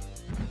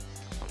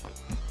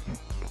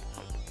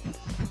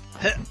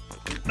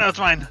 No, it's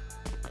mine.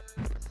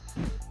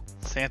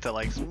 Santa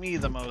likes me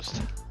the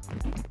most.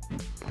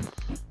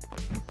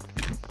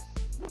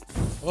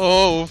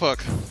 Oh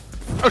fuck.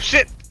 Oh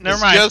shit! Never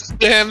It's mind. just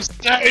damn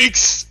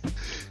snakes!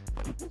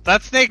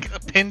 That snake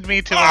pinned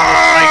me to one of the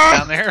spikes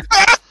down there.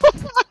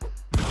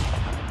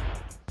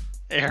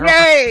 Arrow.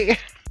 Yay!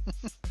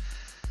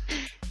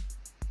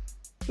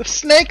 The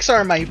snakes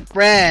are my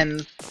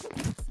friends.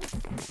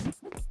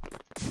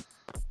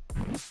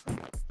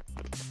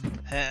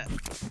 Eh.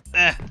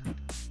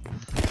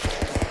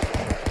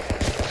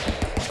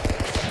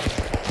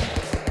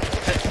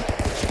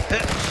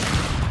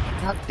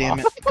 God damn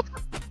it.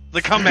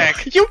 The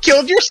comeback. You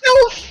killed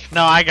yourself?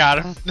 No, I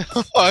got him.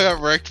 I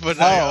got wrecked, but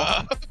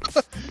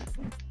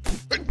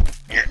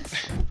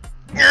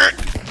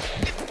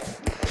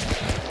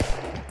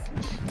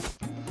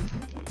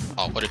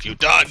Oh, what have you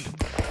done?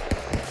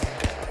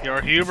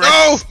 Your hubris.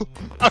 No!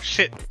 Oh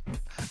shit.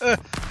 No,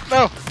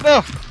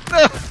 no,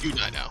 no. You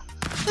die now.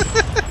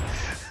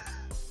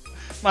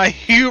 My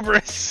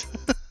hubris.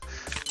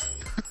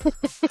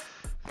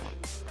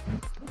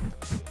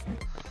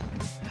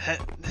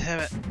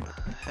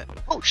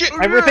 Oh shit!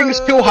 Everything's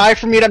too high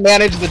for me to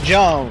manage the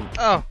jump.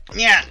 Oh,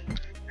 Yeah.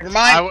 Never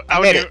mind. I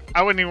made it.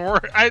 I wouldn't even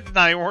worth. It's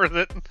not even worth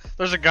it.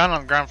 There's a gun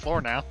on the ground floor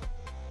now.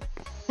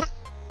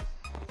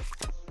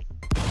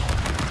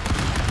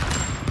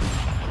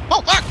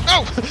 Oh fuck!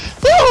 No!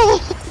 Woo!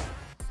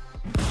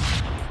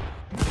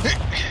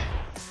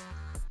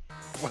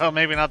 Well,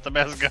 maybe not the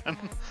best gun.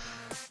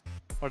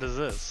 What is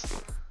this?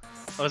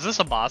 Oh, is this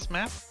a boss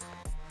map?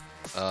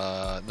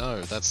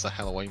 No, that's the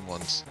Halloween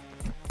ones.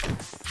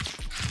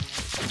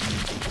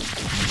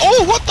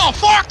 Oh, what the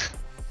fuck?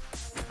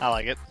 I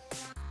like it.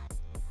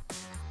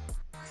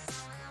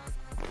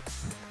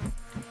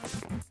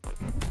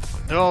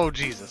 Oh,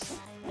 Jesus.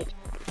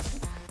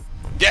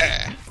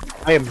 Yeah!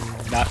 I am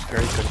not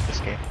very good at this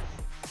game.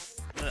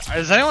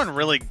 Is anyone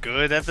really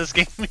good at this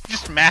game? You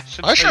just mash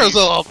it. I sure as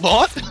hell am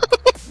not.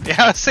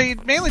 Yeah, I say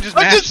mainly just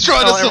I'm mash just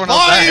trying to until everyone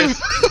else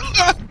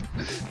survive! dies.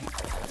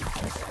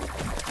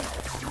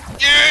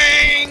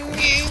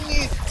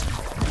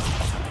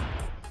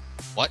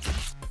 What?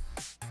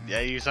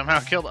 Yeah, you somehow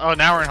killed. Oh,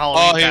 now we're in Oh,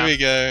 Halloween.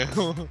 here Town.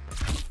 we go.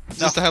 Is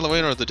this the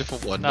Halloween or the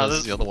different one? No, this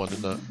is this- the other one,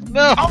 isn't it?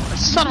 No, Oh,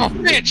 son of a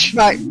bitch!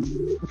 Right.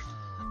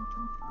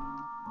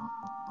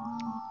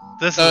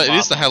 this is No, a it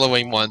boss. is the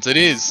Halloween ones. It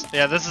is.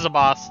 Yeah, this is a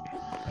boss.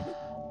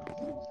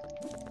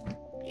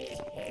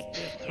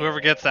 Whoever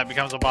gets that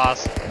becomes a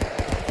boss.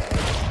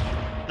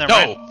 Never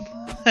No!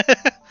 mind.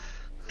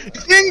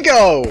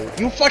 Dingo!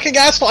 You fucking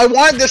asshole! I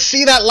wanted to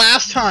see that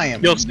last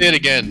time! You'll see it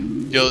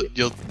again. You'll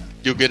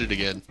get it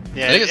again.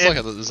 Yeah, I think it's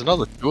like there's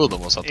another 2 of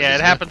them or something. Yeah, it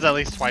isn't happens at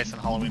least twice in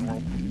Halloween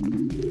World.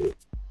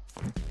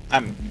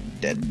 I'm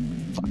dead.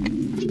 Fuck.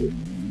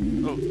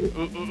 Ooh,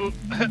 ooh, ooh, ooh.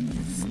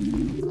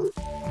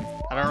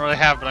 I don't really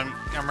have, but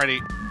I'm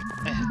ready.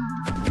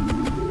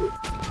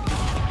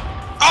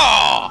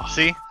 Oh!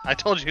 See? I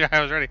told you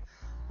I was ready.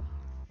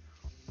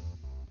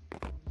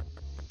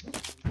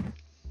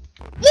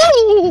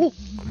 Woo!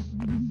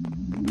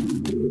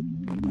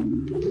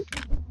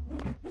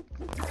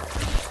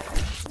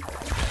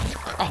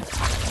 Oh.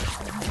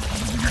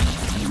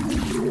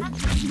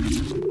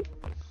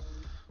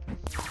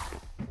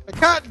 I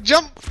can't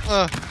jump!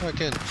 I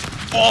can.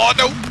 Oh,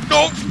 no!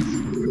 No!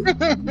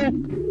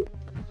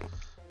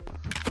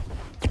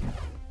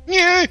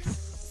 Yeah!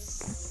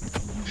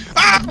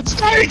 Ah!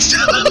 Snakes!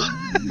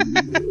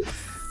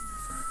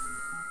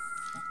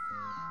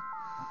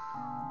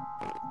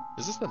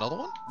 Is this another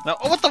one? No,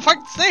 oh, what the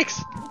fuck?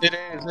 Snakes! It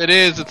is, it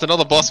is. It's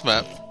another boss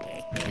map.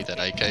 Give me that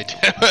AK,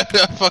 damn it.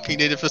 I fucking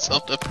need it for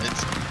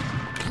self-defense.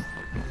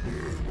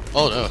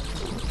 Oh no.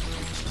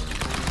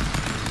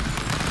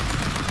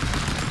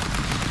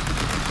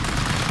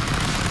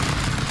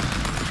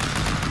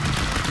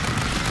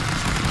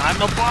 I'm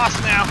the boss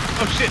now!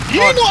 Oh shit! You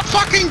not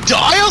fucking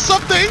die or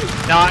something?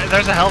 No,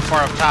 there's a health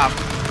bar up top.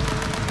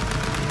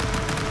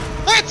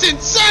 That's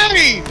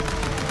insane!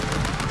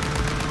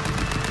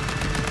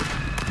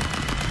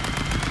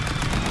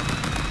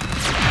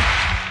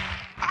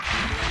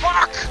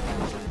 Fuck!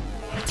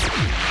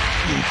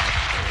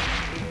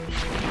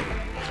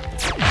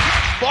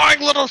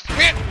 Flying little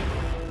shit!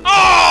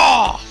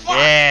 Oh! Fuck!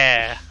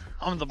 Yeah!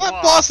 I'm the That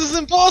boss! boss is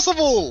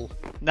impossible!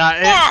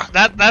 Nah,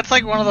 that's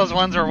like one of those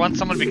ones where once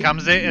someone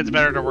becomes it, it's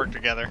better to work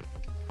together.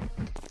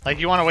 Like,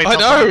 you want to wait I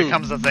till someone know.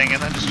 becomes a thing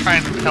and then just try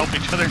and help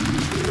each other.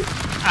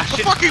 Ah, The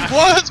shit. fucking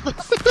words! Fuck,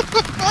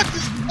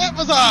 that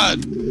was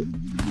hard!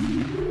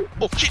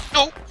 Oh shit,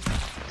 no!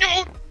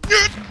 No!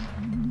 Good!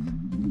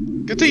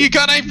 Good thing you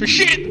can't aim for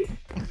shit!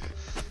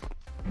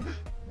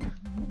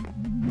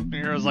 The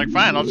hero's like,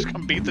 fine, I'll just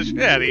come beat the shit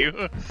out of you.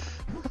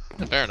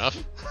 Fair enough.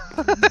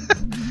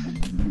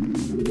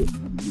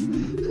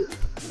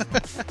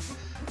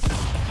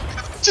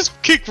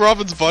 Just kick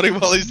Robin's body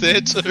while he's there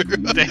too.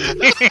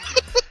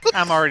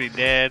 I'm already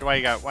dead. Why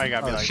you gotta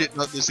be Oh like shit,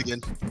 not this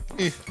again.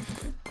 Woo!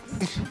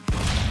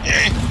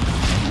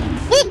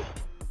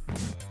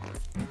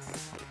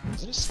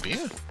 Is that a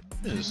spear?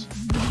 It is.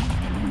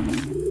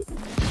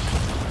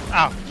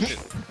 Oh, shit.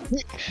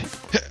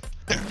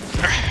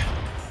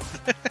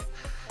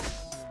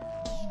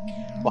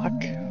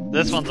 Fuck.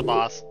 This one's a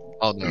boss.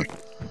 Oh no.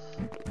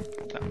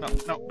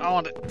 No, I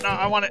want it. No,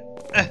 I want it.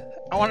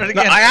 I want it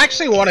No, again. I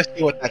actually want to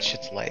see what that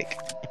shit's like.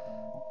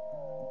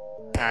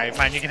 Alright,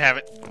 fine, you can have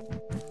it.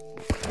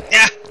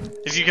 Yeah!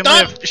 If you can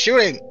Stop live.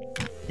 shooting!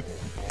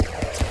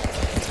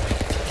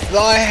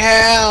 The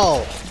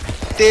hell!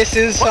 This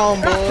is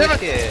some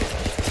bullshit.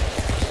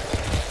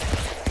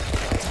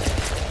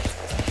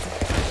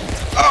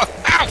 Oh!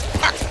 Ow!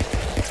 Fuck!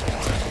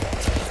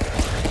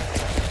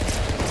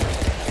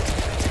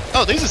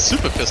 Oh, these are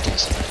super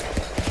pistols.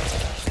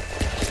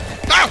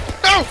 No!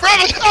 No!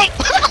 Robin, help!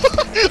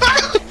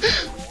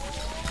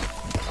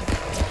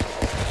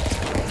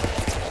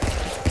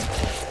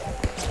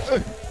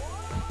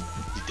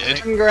 You dead?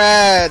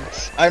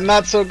 Congrats! I'm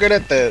not so good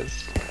at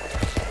this.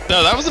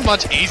 No, that was a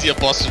much easier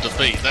boss to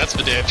defeat, that's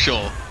for damn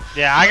sure.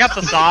 Yeah, I got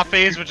the saw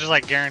phase, which is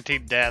like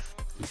guaranteed death.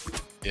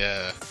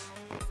 Yeah.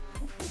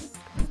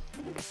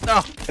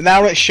 No! And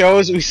now it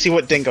shows, we see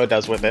what Dingo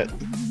does with it.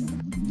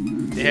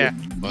 Yeah.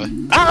 What?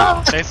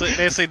 Ah!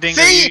 Basically,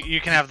 Dingo, See?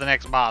 you can have the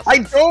next boss. I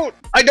don't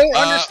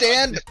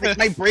understand. Like,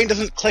 my brain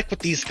doesn't click with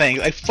these things.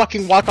 I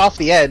fucking walk off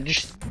the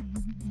edge.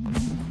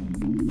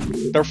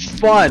 They're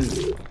fun.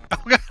 Oh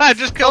god, I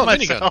just killed Oh,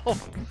 minigun.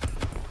 myself.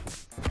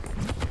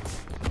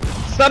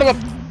 Son of a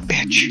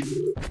bitch.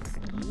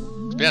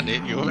 It's bound to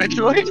hit you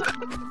eventually.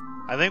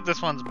 I think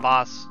this one's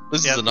boss.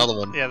 This Yeah, is another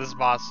one. Yeah, this is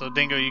boss. So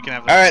Dingo, you can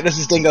have the Alright, this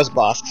is Dingo's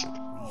boss.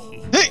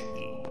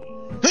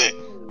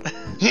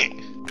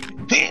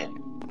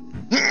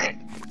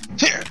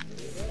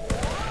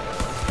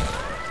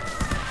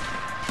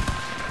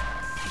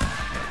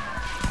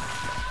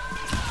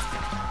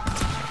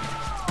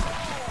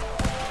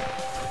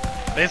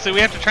 Basically, we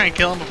have to try and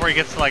kill him before he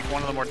gets to like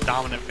one of the more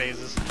dominant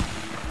phases.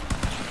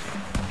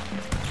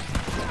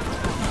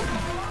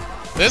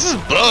 This is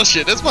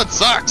bullshit, this one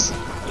sucks.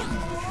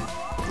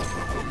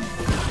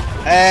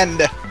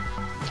 And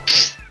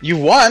you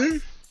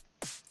won.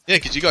 Yeah,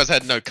 because you guys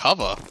had no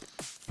cover.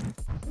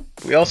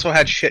 We also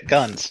had shit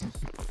guns.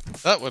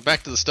 Oh, we're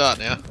back to the start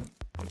now.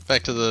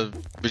 Back to the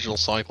original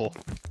cycle.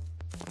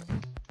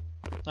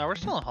 No, we're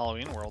still in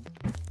Halloween World.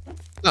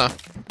 No.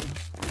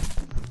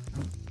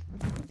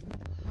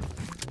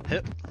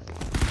 Hit.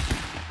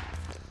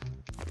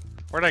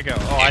 Where'd I go?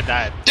 Oh, I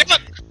died. Damn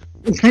it!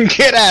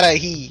 Get out of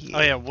here. Oh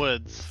yeah,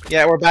 woods.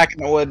 Yeah, we're back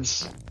in the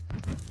woods.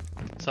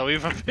 So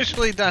we've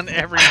officially done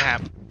every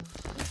map.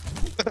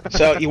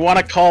 So you want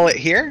to call it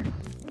here?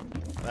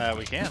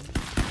 We can.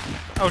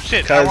 Oh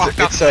shit! I Because walked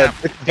off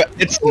the map.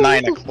 it's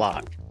 9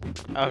 o'clock.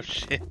 Oh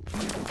shit.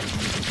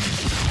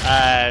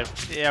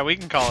 Yeah, we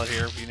can call it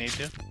here if you need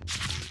to.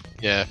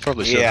 Yeah,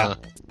 probably should. Yeah.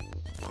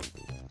 Huh?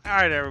 All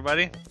right,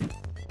 everybody.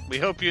 We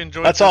hope you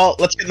enjoyed. Let's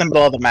get in the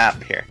middle of the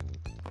map here.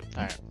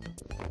 All right.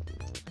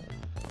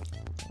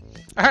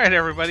 All right,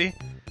 everybody.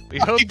 We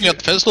hope. Keep me on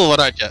the pedestal, why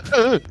don't you?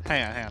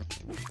 Hang on.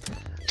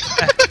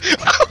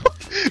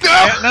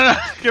 No! No,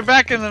 get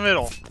back in the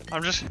middle.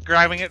 I'm just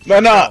grabbing it.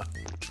 No.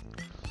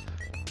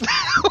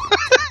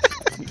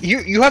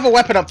 You have a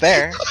weapon up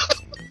there.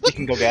 You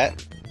can go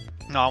get.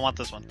 No, I want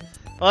this one.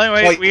 Well,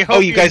 anyway, we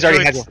hope you guys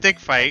already had one. stick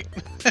fight.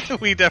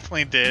 We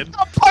definitely did.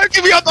 Stop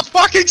poking me on the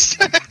fucking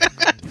stand!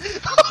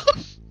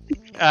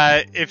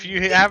 If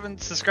you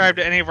haven't subscribed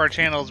to any of our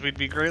channels, we'd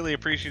be greatly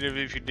appreciative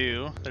if you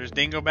do. There's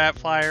Dingo Bat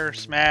Flyer,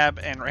 Smabb,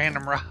 and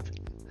Random Robin.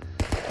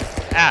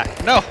 Ah,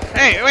 no!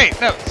 Hey, wait,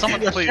 no!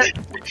 Someone please.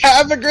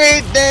 Have a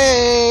great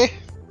day.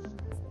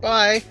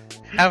 Bye.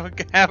 Have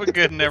a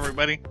good one,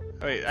 everybody.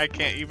 Wait, I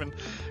can't even.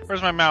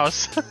 Where's my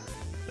mouse?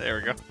 There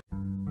we go.